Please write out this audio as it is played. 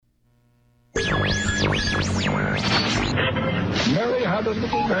Mary had a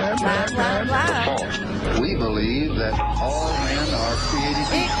little man. We believe that all men are created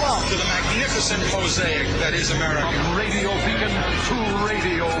equal. To the magnificent mosaic that is America. From radio beacon to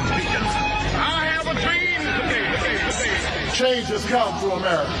radio beacon. I have a dream today. Change has come to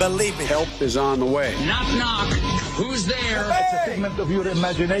America. Believe it. Help is on the way. Knock, knock. Who's there? It's a figment of your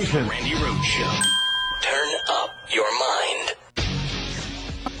imagination. Randi Rhodes Show. Turn up your mind.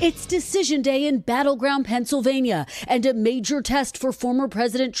 It's Decision Day in battleground Pennsylvania and a major test for former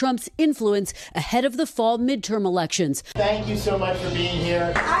President Trump's influence ahead of the fall midterm elections. Thank you so much for being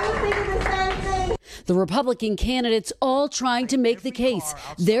here. I was thinking the same thing. The Republican candidates all trying to make the case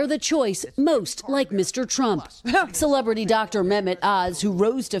they're the choice most like Mr. Trump. Celebrity Dr. Mehmet Oz, who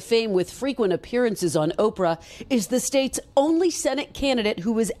rose to fame with frequent appearances on Oprah, is the state's only Senate candidate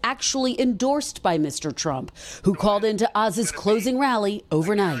who was actually endorsed by Mr. Trump, who called into Oz's closing rally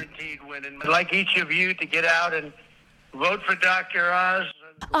overnight. I'd like each of you to get out and vote for Dr. Oz.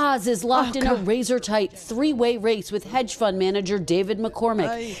 Oz is locked in a razor-tight three-way race with hedge fund manager David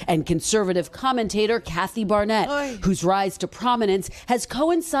McCormick and conservative commentator Kathy Barnett, whose rise to prominence has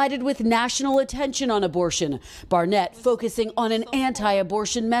coincided with national attention on abortion. Barnett focusing on an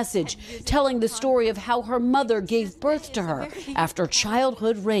anti-abortion message, telling the story of how her mother gave birth to her after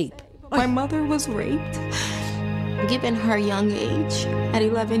childhood rape. My mother was raped, given her young age at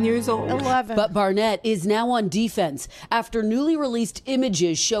 11 years old. But Barnett is now on defense after newly released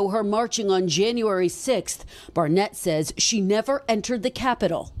images show her marching on January 6th. Barnett says she never entered the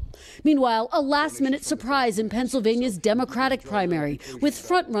Capitol. Meanwhile, a last-minute surprise in Pennsylvania's Democratic primary, with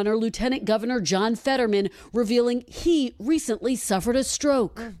frontrunner Lieutenant Governor John Fetterman revealing he recently suffered a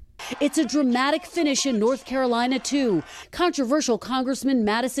stroke. It's a dramatic finish in North Carolina, too. Controversial Congressman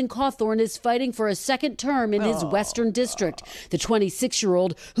Madison Cawthorn is fighting for a second term in his Western District. The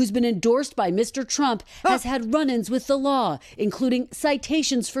 26-year-old, who's been endorsed by Mr. Trump, has had run-ins with the law, including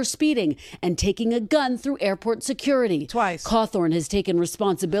citations for speeding and taking a gun through airport security. Twice. Cawthorn has taken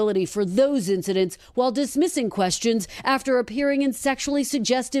responsibility for those incidents while dismissing questions after appearing in sexually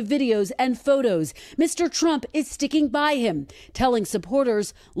suggestive videos and photos. Mr. Trump is sticking by him, telling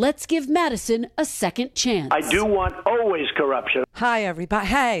supporters, let's give Madison a second chance. I do want always corruption. Hi, everybody.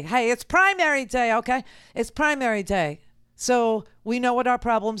 Hey, it's primary day, okay? It's primary day. So we know what our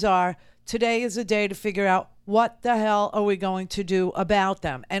problems are. Today is a day to figure out what the hell are we going to do about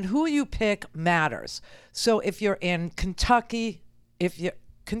them. And who you pick matters. So if you're in Kentucky,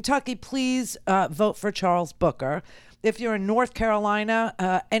 please vote for Charles Booker. If you're in North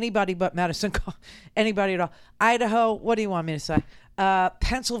Carolina, anybody but Madison, anybody at all. Idaho, what do you want me to say?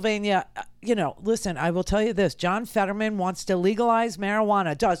 Pennsylvania, listen, I will tell you this. John Fetterman wants to legalize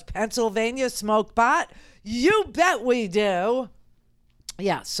marijuana. Does Pennsylvania smoke pot? You bet we do.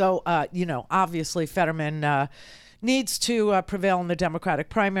 Yeah, so, obviously Fetterman needs to prevail in the Democratic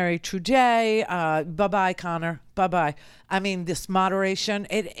primary today. Bye-bye, Connor. Bye-bye. I mean, this moderation,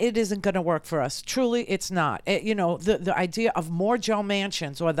 it isn't going to work for us. Truly, it's not. The idea of more Joe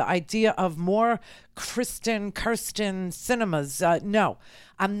Manchins or the idea of more Kirsten cinemas, no.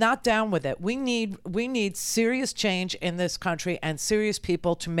 I'm not down with it. We need serious change in this country and serious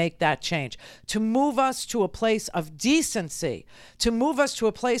people to make that change, to move us to a place of decency, to move us to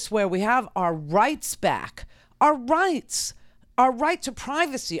a place where we have our rights back. Our rights, our right to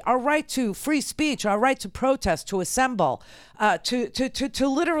privacy, our right to free speech, our right to protest, to assemble, to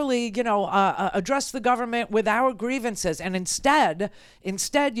literally, address the government with our grievances. And instead,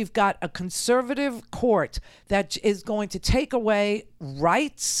 you've got a conservative court that is going to take away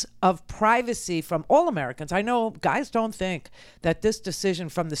rights of privacy from all Americans. I know guys don't think that this decision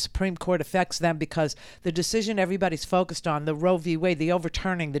from the Supreme Court affects them because the decision everybody's focused on, the Roe v. Wade, the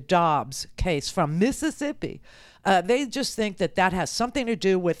overturning the Dobbs case from Mississippi, they just think that has something to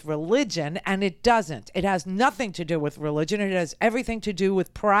do with religion, and it doesn't. It has nothing to do with religion. It has everything to do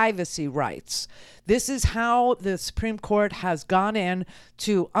with privacy rights. This is how the Supreme Court has gone in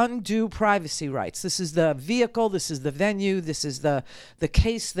to undo privacy rights. This is the vehicle, this is the venue, this is the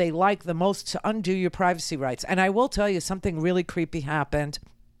case they like the most to undo your privacy rights. And I will tell you, something really creepy happened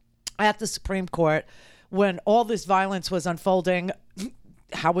at the Supreme Court when all this violence was unfolding.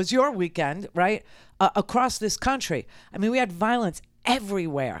 How was your weekend, right? Across this country. I mean, we had violence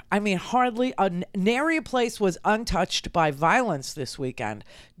everywhere. I mean, hardly nary a place was untouched by violence this weekend.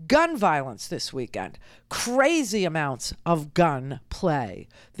 Gun violence this weekend. crazy amounts of gun play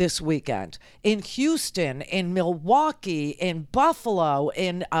this weekend in Houston, in Milwaukee, in Buffalo,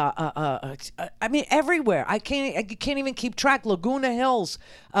 in I mean everywhere. I can't even keep track. Laguna Hills,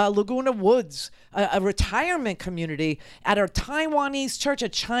 Laguna Woods, a retirement community at a Taiwanese church. A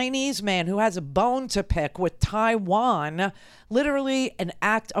Chinese man who has a bone to pick with Taiwan, literally an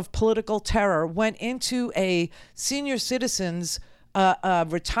act of political terror, went into a senior citizens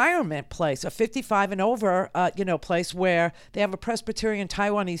retirement place, a 55 and over, place where they have a Presbyterian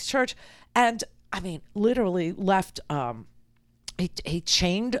Taiwanese church, and I mean, literally left. He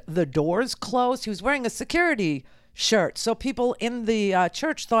chained the doors closed. He was wearing a security shirt, so people in the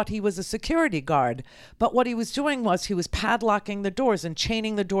church thought he was a security guard. But what he was doing was he was padlocking the doors and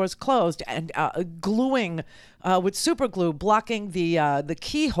chaining the doors closed and gluing with super glue, blocking the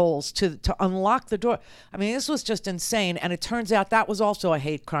keyholes to unlock the door. I mean, this was just insane. And it turns out that was also a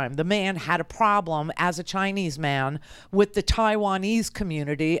hate crime. The man had a problem as a Chinese man with the Taiwanese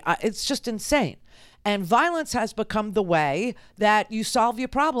community. It's just insane. And violence has become the way that you solve your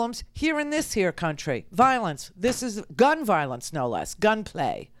problems here in this here country. Violence. This is gun violence, no less.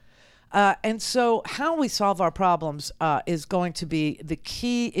 Gunplay. And so how we solve our problems is going to be the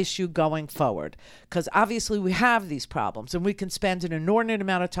key issue going forward. Because obviously we have these problems, and we can spend an inordinate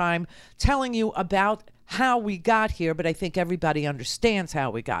amount of time telling you about how we got here, but I think everybody understands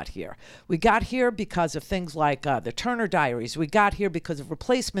how we got here. We got here because of things like the Turner Diaries. We got here because of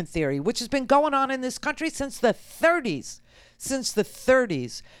replacement theory, which has been going on in this country since the 30s. Since the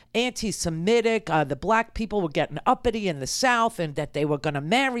 30s, anti-Semitic, the black people were getting uppity in the South, and that they were going to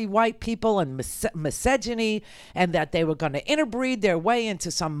marry white people, and misogyny, and that they were going to interbreed their way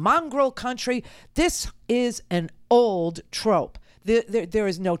into some mongrel country. This is an old trope. There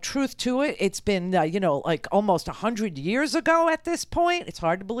is no truth to it. It's been, like almost 100 years ago at this point. It's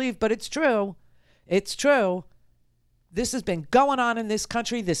hard to believe, but it's true. It's true. This has been going on in this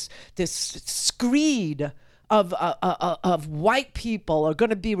country. This screed of white people are going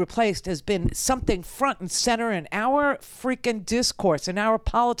to be replaced has been something front and center in our freaking discourse, in our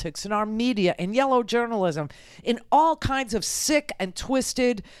politics, in our media, in yellow journalism, in all kinds of sick and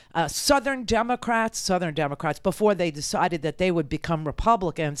twisted Southern Democrats before they decided that they would become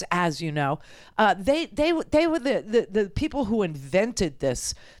Republicans, as you know. They were the people who invented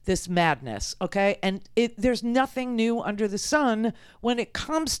this madness, okay? And there's nothing new under the sun when it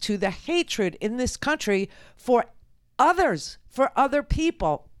comes to the hatred in this country for others, for other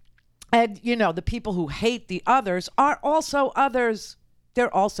people. And, the people who hate the others are also others.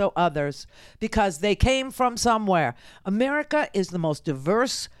 They're also others because they came from somewhere. America is the most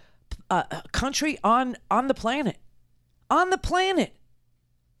diverse country on the planet. On the planet.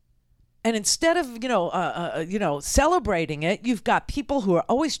 And instead of, celebrating it, you've got people who are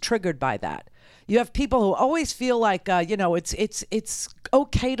always triggered by that. You have people who always feel like, it's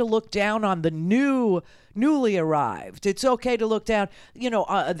okay to look down on the newly arrived. It's okay to look down,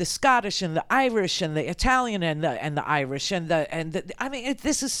 the Scottish and the Irish and the Italian and the Irish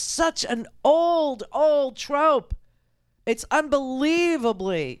this is such an old trope. It's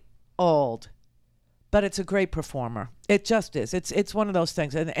unbelievably old, but it's a great performer. It just is. It's one of those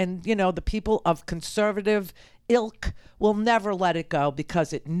things. And the people of conservative ilk will never let it go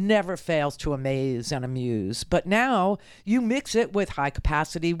because it never fails to amaze and amuse. But now you mix it with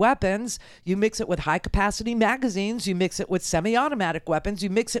high-capacity weapons, you mix it with high-capacity magazines, you mix it with semi-automatic weapons, you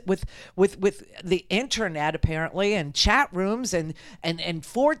mix it with the internet, apparently, and chat rooms and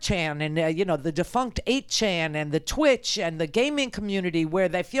 4chan and, the defunct 8chan and the Twitch and the gaming community where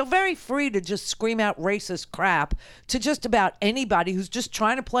they feel very free to just scream out racist crap to just about anybody who's just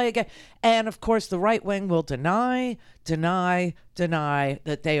trying to play a game. And, of course, the right wing will deny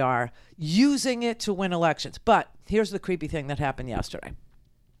that they are using it to win elections. But here's the creepy thing that happened yesterday.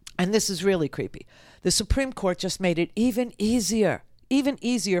 And this is really creepy. The Supreme Court just made it even easier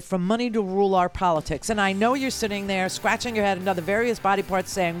for money to rule our politics. And I know you're sitting there scratching your head into the various body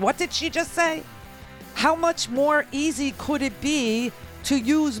parts saying, what did she just say? How much more easy could it be to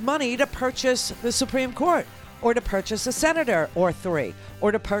use money to purchase the Supreme Court? Or to purchase a senator or 3,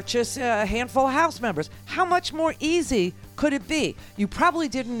 or to purchase a handful of House members? How much more easy could it be? You probably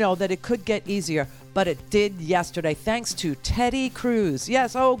didn't know that it could get easier, but it did yesterday, thanks to Teddy Cruz.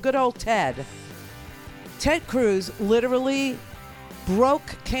 Yes, good old Ted. Ted Cruz literally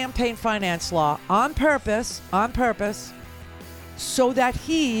broke campaign finance law on purpose, so that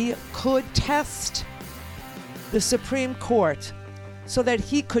he could test the Supreme Court, so that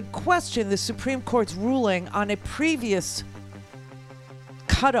he could question the Supreme Court's ruling on a previous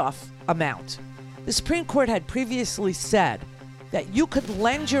cutoff amount. The Supreme Court had previously said that you could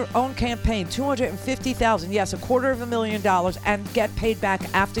lend your own campaign $250,000, yes, $250,000, and get paid back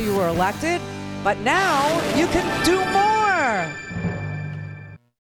after you were elected. But now you can do more.